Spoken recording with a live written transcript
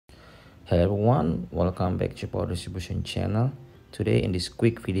Hello everyone, welcome back to Power Distribution channel. Today in this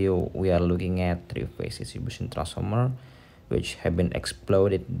quick video, we are looking at three-phase distribution transformer which have been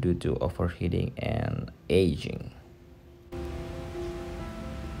exploded due to overheating and aging.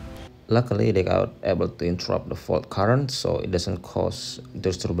 Luckily, they are able to interrupt the fault current so it doesn't cause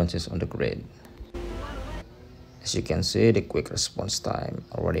disturbances on the grid. As you can see, the quick response time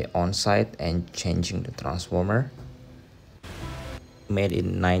already on site and changing the transformer. Made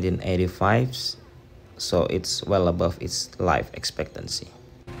in 1985, so it's well above its life expectancy.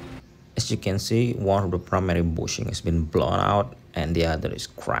 As you can see, one of the primary bushing has been blown out and the other is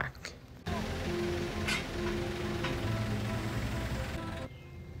cracked.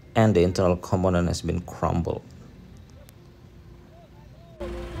 And the internal component has been crumbled.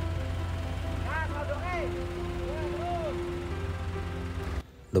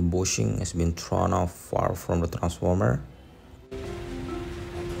 The bushing has been thrown off far from the transformer.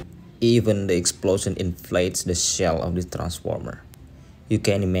 Even the explosion inflates the shell of the transformer. You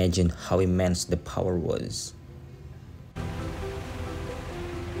can imagine how immense the power was.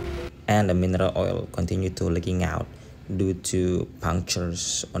 And the mineral oil continued to leaking out due to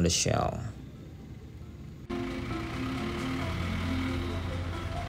punctures on the shell.